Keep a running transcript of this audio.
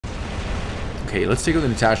Okay, let's take out the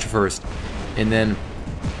Natasha first, and then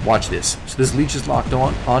watch this. So this leech is locked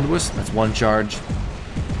onto us. That's one charge.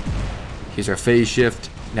 Here's our phase shift.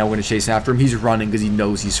 Now we're going to chase after him. He's running because he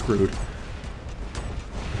knows he's screwed.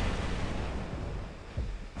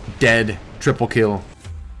 Dead. Triple kill.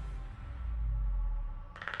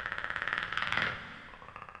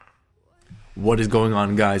 What is going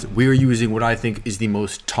on, guys? We are using what I think is the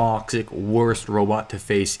most toxic, worst robot to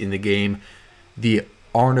face in the game. The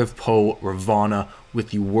Arnav Poe Ravana with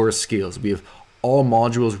the worst skills. We have all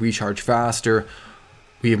modules recharge faster.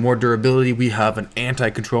 We have more durability. We have an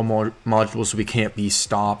anti-control module so we can't be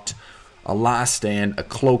stopped. A last stand, a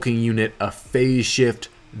cloaking unit, a phase shift.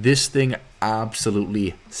 This thing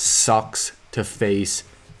absolutely sucks to face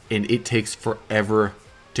and it takes forever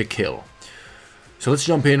to kill. So let's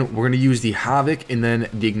jump in. We're going to use the Havoc and then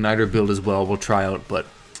the Igniter build as well. We'll try out, but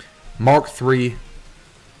Mark III,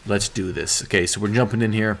 let's do this. Okay, so we're jumping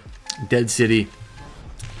in here. Dead City.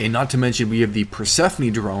 And not to mention we have the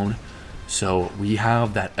Persephone drone. So we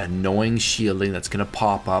have that annoying shielding that's going to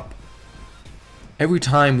pop up every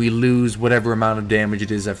time we lose whatever amount of damage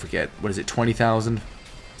it is. I forget. What is it? 20,000?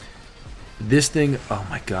 This thing, oh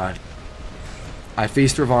my god. I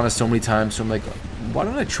faced Ravana so many times, so I'm like, why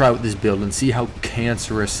don't I try out this build and see how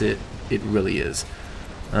cancerous it really is.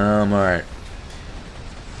 Alright.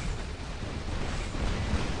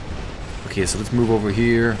 Okay, so let's move over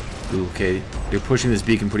here. Ooh, okay, they're pushing this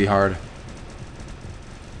beacon pretty hard.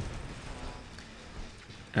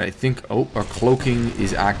 I think, oh, our cloaking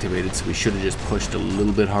is activated, so we should have just pushed a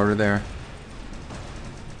little bit harder there.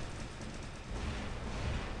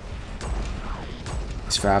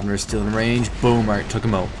 This Favner is still in range. Boom, alright, took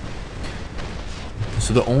him out.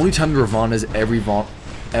 So the only time the Ravana is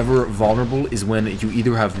ever vulnerable is when you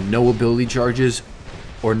either have no ability charges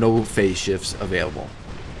or no phase shifts available.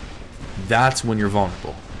 That's when you're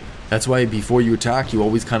vulnerable. That's why before you attack, you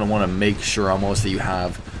always kind of want to make sure almost that you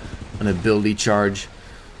have an ability charge.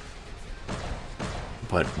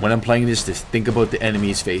 But when I'm playing this, just think about the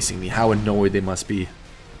enemies facing me. How annoyed they must be.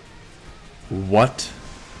 What?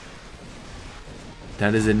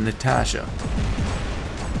 That is a Natasha.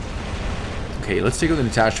 Okay, let's take out the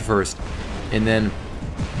Natasha first. And then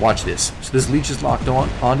watch this. So this leech is locked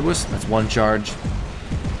onto us. That's one charge.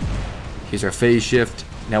 Here's our phase shift.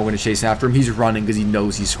 Now we're going to chase after him. He's running because he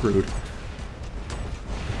knows he's screwed.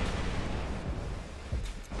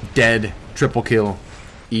 Dead. Triple kill.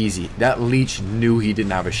 Easy. That leech knew he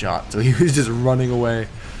didn't have a shot, so he was just running away.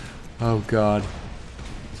 Oh god.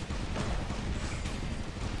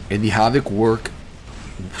 And the Havoc work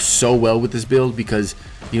so well with this build because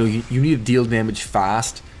you know you need to deal damage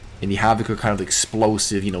fast, and the Havoc are kind of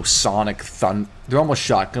explosive, you know, sonic thunder. They're almost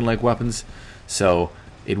shotgun-like weapons, so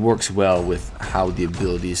it works well with how the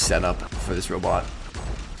ability is set up for this robot.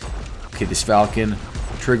 Okay, this Falcon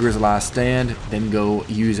triggers last stand, then go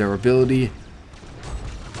use our ability.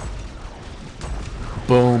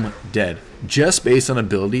 Boom, dead. Just based on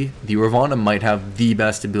ability, the Ravana might have the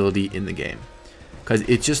best ability in the game. Because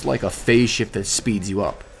it's just like a phase shift that speeds you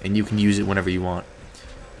up. And you can use it whenever you want.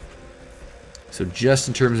 So just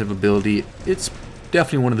in terms of ability, it's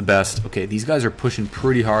definitely one of the best. Okay, these guys are pushing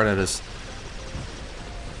pretty hard at us.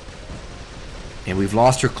 And we've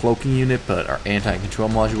lost our cloaking unit, but our anti-control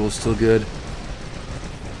module is still good.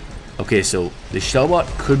 Okay, so the Shellbot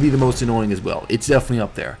could be the most annoying as well. It's definitely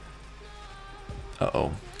up there.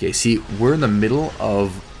 Uh-oh. Okay, see, we're in the middle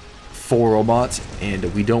of 4 robots,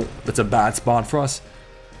 and we don't... That's a bad spot for us.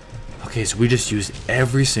 Okay, so we just used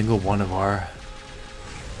every single one of our...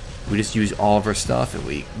 We just used all of our stuff, and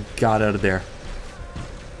we got out of there.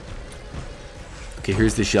 Okay,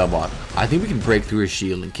 here's the Shellbot. I think we can break through his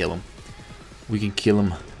shield and kill him. We can kill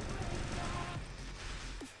him.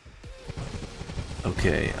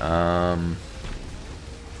 Okay,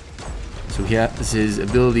 so yeah, this is his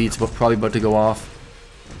ability. It's probably about to go off.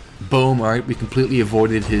 Boom, alright, we completely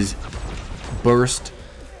avoided his burst.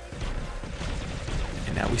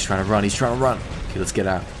 And now he's trying to run, Okay, let's get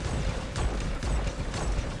out.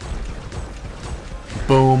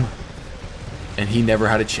 Boom. And he never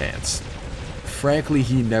had a chance. Frankly,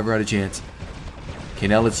 he never had a chance. Okay,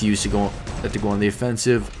 now let's use to go on the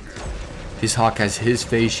offensive. His Hawk has his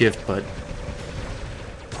phase shift, but...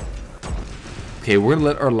 Okay, we're gonna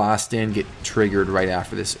let our last stand get triggered right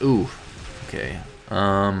after this. Ooh. Okay.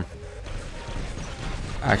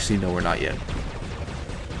 Actually, no, we're not yet.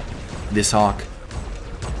 This Hawk.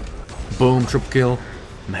 Boom, triple kill.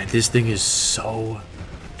 Man, this thing is so...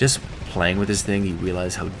 Just playing with this thing, you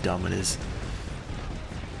realize how dumb it is.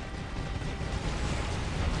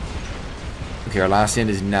 Okay, our last stand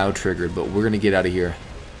is now triggered, but we're gonna get out of here.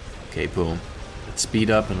 Okay, boom. Let's speed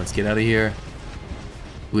up and let's get out of here.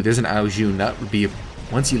 Ooh, there's an Ao Jun. That would be,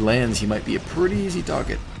 once he lands, he might be a pretty easy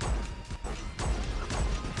target.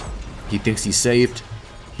 He thinks he's saved.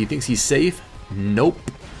 He thinks he's safe. Nope.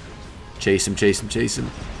 Chase him, chase him, chase him.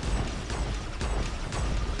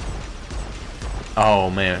 Oh,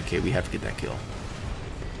 man. Okay, we have to get that kill.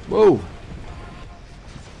 Whoa.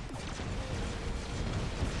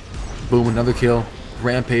 Boom, another kill.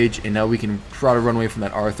 Rampage, and now we can try to run away from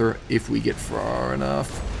that Arthur if we get far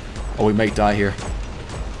enough. Oh, we might die here.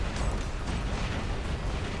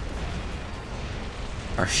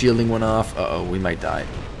 Our shielding went off. Uh-oh, we might die.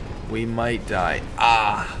 We might die.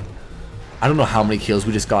 Ah. I don't know how many kills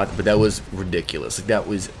we just got, but that was ridiculous. Like, that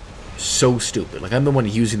was so stupid. Like, I'm the one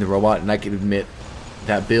using the robot, and I can admit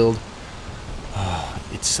that build, oh,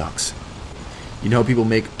 it sucks. You know how people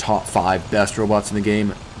make top 5 best robots in the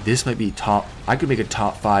game? This might be top... I could make a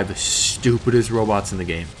top 5 stupidest robots in the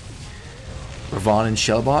game. Ravana and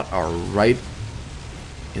Shellbot are right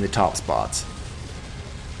in the top spots.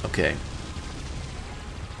 Okay.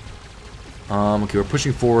 Okay, we're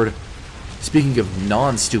pushing forward. Speaking of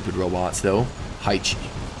non-stupid robots, though, Haichi.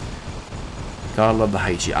 Gotta love the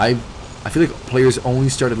Haichi. I feel like players only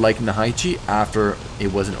started liking the Haichi after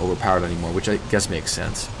it wasn't overpowered anymore, which I guess makes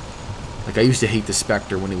sense. Like, I used to hate the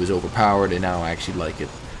Spectre when it was overpowered, and now I actually like it.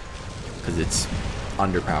 Because it's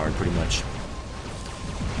underpowered, pretty much.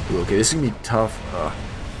 Ooh, okay, this is going to be tough.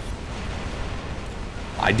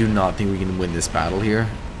 I do not think we can win this battle here,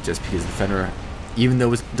 just because the Fenrir, even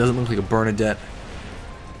though it doesn't look like a Bernadette,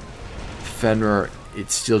 Fenrir,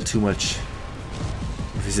 it's still too much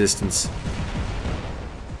resistance.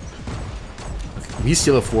 Okay, we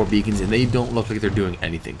still have 4 beacons, and they don't look like they're doing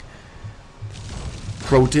anything.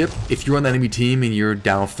 Pro tip, if you're on the enemy team and you're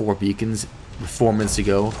down 4 beacons with 4 minutes to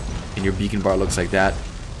go, and your beacon bar looks like that,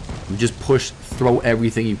 you just push, throw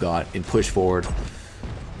everything you got, and push forward.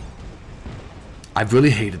 I've really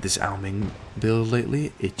hated this Ao Ming build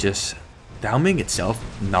lately. It just... The Ao Ming itself,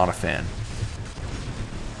 not a fan.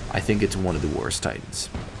 I think it's one of the worst Titans.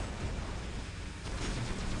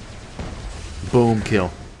 Boom,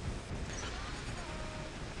 kill.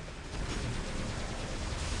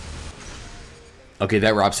 Okay,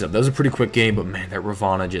 that wraps it up. That was a pretty quick game, but man, that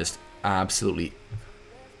Ravana just absolutely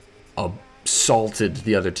assaulted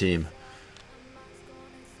the other team.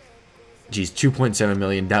 Geez, 2.7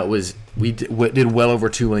 million. That was... We did well over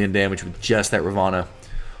 2 million damage with just that Ravana.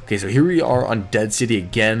 Okay, so here we are on Dead City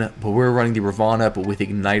again, but we're running the Ravana, but with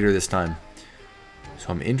Igniter this time. So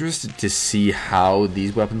I'm interested to see how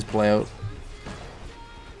these weapons play out.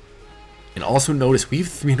 And also notice, we have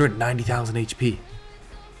 390,000 HP.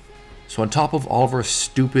 So on top of all of our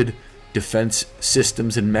stupid defense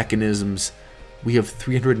systems and mechanisms, we have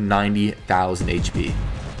 390,000 HP.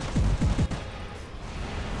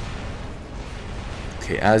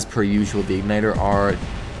 Okay, as per usual, the Igniter are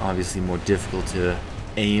obviously more difficult to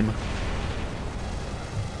aim.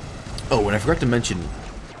 Oh, and I forgot to mention...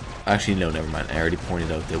 Actually, no, never mind. I already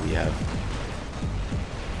pointed out that we have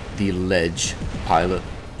the Ledge Pilot.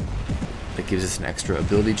 That gives us an extra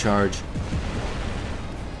ability charge.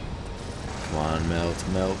 Come on, melt,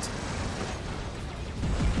 melt.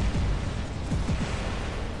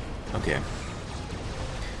 Okay.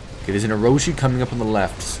 Okay, there's an Orochi coming up on the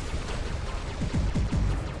left.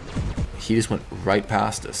 He just went right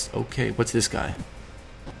past us. Okay, what's this guy?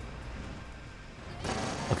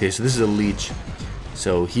 Okay, so this is a leech.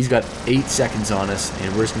 So he's got 8 seconds on us,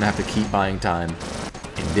 and we're just going to have to keep buying time.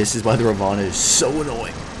 And this is why the Ravana is so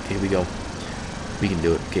annoying. Okay, here we go. We can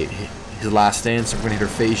do it. Okay, his last stand, so we're going to hit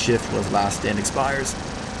her phase shift while his last stand expires.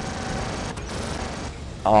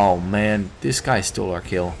 Oh, man. This guy stole our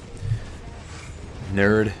kill.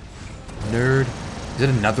 Nerd. Nerd. Is that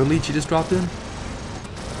another leech he just dropped in?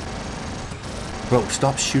 Bro,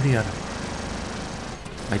 stop shooting at him.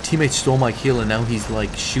 My teammate stole my kill, and now he's,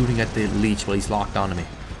 like, shooting at the leech while he's locked onto me.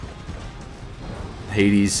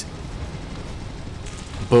 Hades.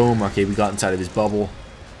 Boom. Okay, we got inside of his bubble.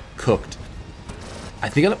 Cooked. I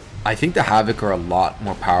think the Havoc are a lot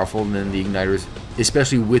more powerful than the Igniters,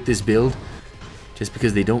 especially with this build, just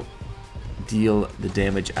because they don't deal the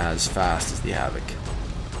damage as fast as the Havoc.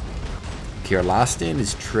 Okay, our last stand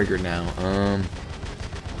is triggered now.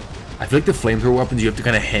 I feel like the flamethrower weapons, you have to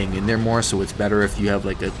kind of hang in there more, so it's better if you have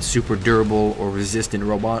like a super durable or resistant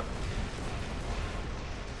robot.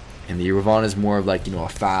 And the Ravana is more of like, you know, a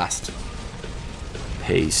fast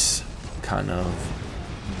pace kind of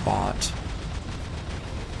bot.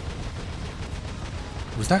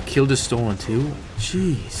 Was that kill just stolen too?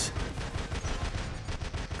 Jeez.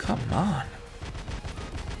 Come on.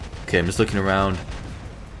 Okay, I'm just looking around.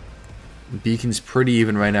 Beacon's pretty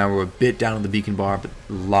even right now. We're a bit down on the beacon bar, but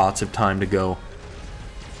lots of time to go.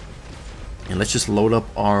 And let's just load up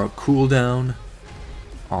our cooldown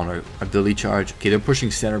on our ability charge. Okay, they're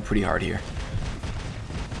pushing center pretty hard here.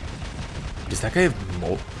 Does that guy have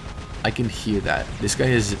mol? I can hear that. This guy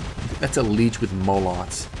is... That's a leech with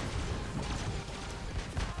molots.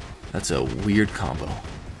 That's a weird combo.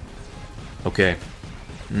 Okay.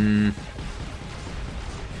 Here's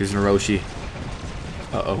an Orochi.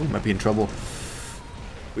 Uh-oh, we might be in trouble.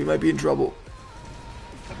 We might be in trouble.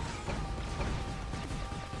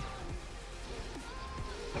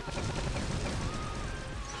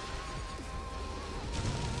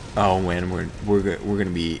 Oh man, we're gonna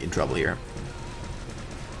be in trouble here.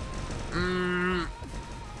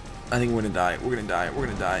 I think we're gonna die. We're gonna die. We're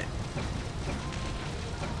gonna die.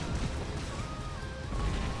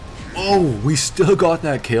 Oh, we still got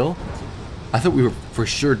that kill? I thought we were for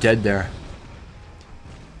sure dead there.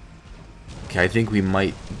 Okay, I think we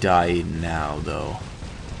might die now though,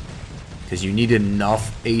 because you need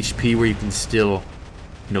enough HP where you can still,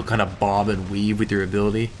 you know, kind of bob and weave with your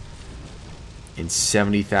ability. And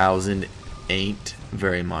 70,000 ain't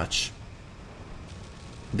very much.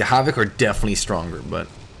 The Havoc are definitely stronger, but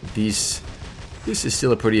this is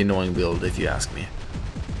still a pretty annoying build if you ask me.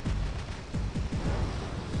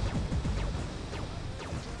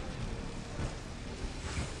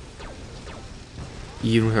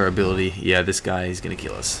 Even with her ability, yeah, this guy is gonna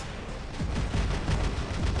kill us.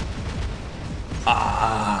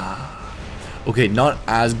 Ah, okay, not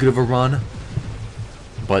as good of a run,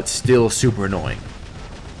 but still super annoying.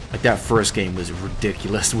 Like that first game was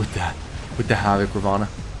ridiculous with the Havoc Ravana.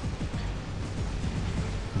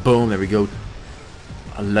 Boom, there we go.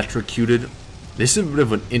 Electrocuted. This is a bit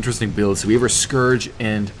of an interesting build. So we have our Scourge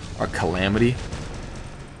and our Calamity.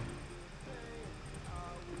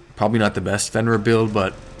 Probably not the best Fenrir build,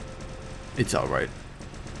 but it's alright.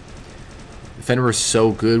 Fenrir is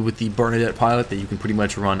so good with the Bernadette pilot that you can pretty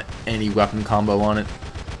much run any weapon combo on it,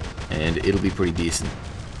 and it'll be pretty decent.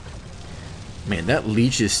 Man, that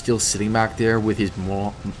leech is still sitting back there with his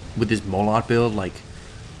Molot build. Like,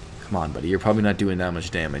 come on, buddy. You're probably not doing that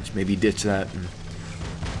much damage. Maybe ditch that and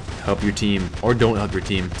help your team. Or don't help your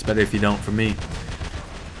team. It's better if you don't, for me.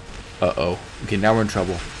 Uh-oh. Okay, now we're in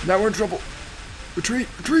trouble. Now we're in trouble. Retreat!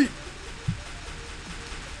 Retreat!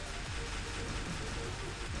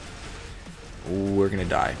 Ooh, we're gonna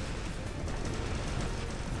die.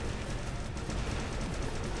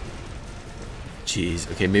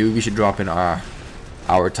 Jeez. Okay, maybe we should drop in our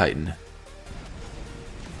Titan.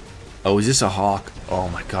 Oh, is this a Hawk? Oh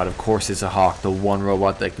my god, of course it's a Hawk. The one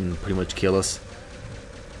robot that can pretty much kill us.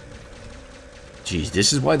 Jeez,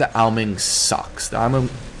 this is why the Alming sucks. The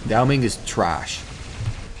Alming is trash.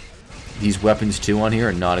 These weapons too on here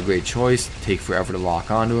are not a great choice. Take forever to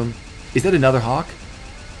lock onto them. Is that another Hawk?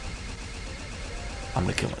 I'm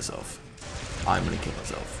gonna kill myself. I'm gonna kill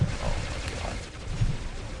myself. Oh my god.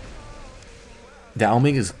 The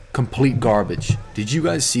Alming is complete garbage. Did you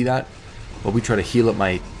guys see that? While we try to heal up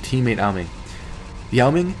my teammate Alming. The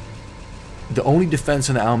Alming, the only defense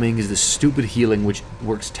on the Alming is the stupid healing, which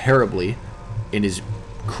works terribly and is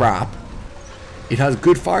crap. It has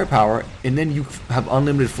good firepower, and then you have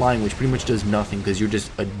unlimited flying, which pretty much does nothing because you're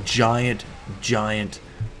just a giant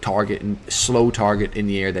target and slow target in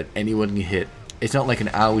the air that anyone can hit. It's not like an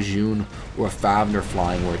Ao Jun or a Fafnir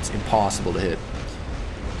flying where it's impossible to hit.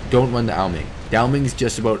 Don't run the Alming. The Alming is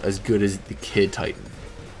just about as good as the Kid Titan.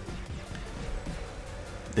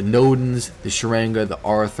 The Nodens, the Sharinga, the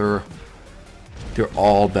Arthur, they're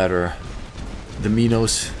all better. The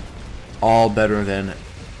Minos, all better than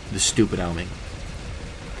the stupid Alming.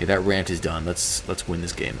 Okay, that rant is done. Let's win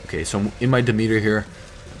this game. Okay, so I'm in my Demeter here,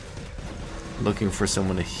 looking for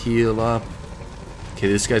someone to heal up. Okay,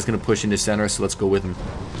 this guy's gonna push into center, so let's go with him.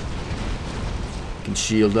 Can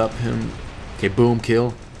shield up him. Okay, boom,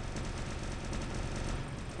 kill.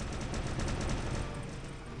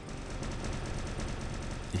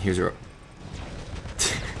 And here's our...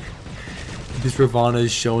 This Ravana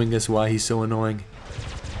is showing us why he's so annoying.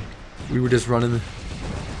 We were just running the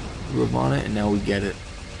Ravana, and now we get it.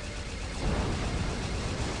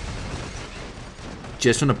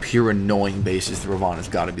 Just on a pure annoying basis, the Ravana's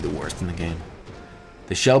got to be the worst in the game.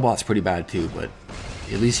 The Shellbot's pretty bad too, but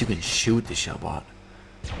at least you can shoot the Shellbot.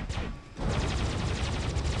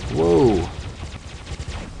 Whoa.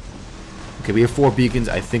 Okay, we have 4 beacons.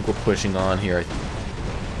 I think we're pushing on here.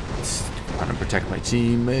 I'm trying to protect my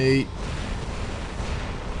teammate.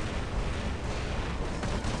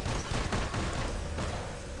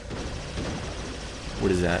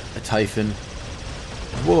 What is that? A Typhon.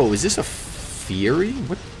 Whoa, is this a Fury?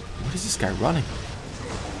 What is this guy running?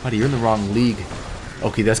 Buddy, you're in the wrong league.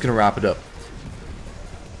 Okay, that's gonna wrap it up.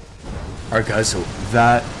 Alright guys, so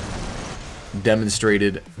that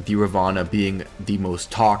demonstrated the Ravana being the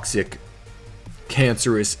most toxic,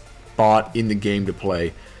 cancerous bot in the game to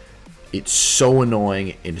play. It's so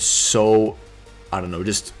annoying and so,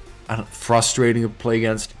 frustrating to play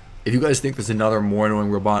against. If you guys think there's another more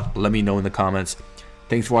annoying robot, let me know in the comments.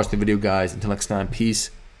 Thanks for watching the video, guys. Until next time,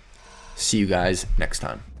 peace. See you guys next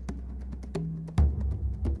time.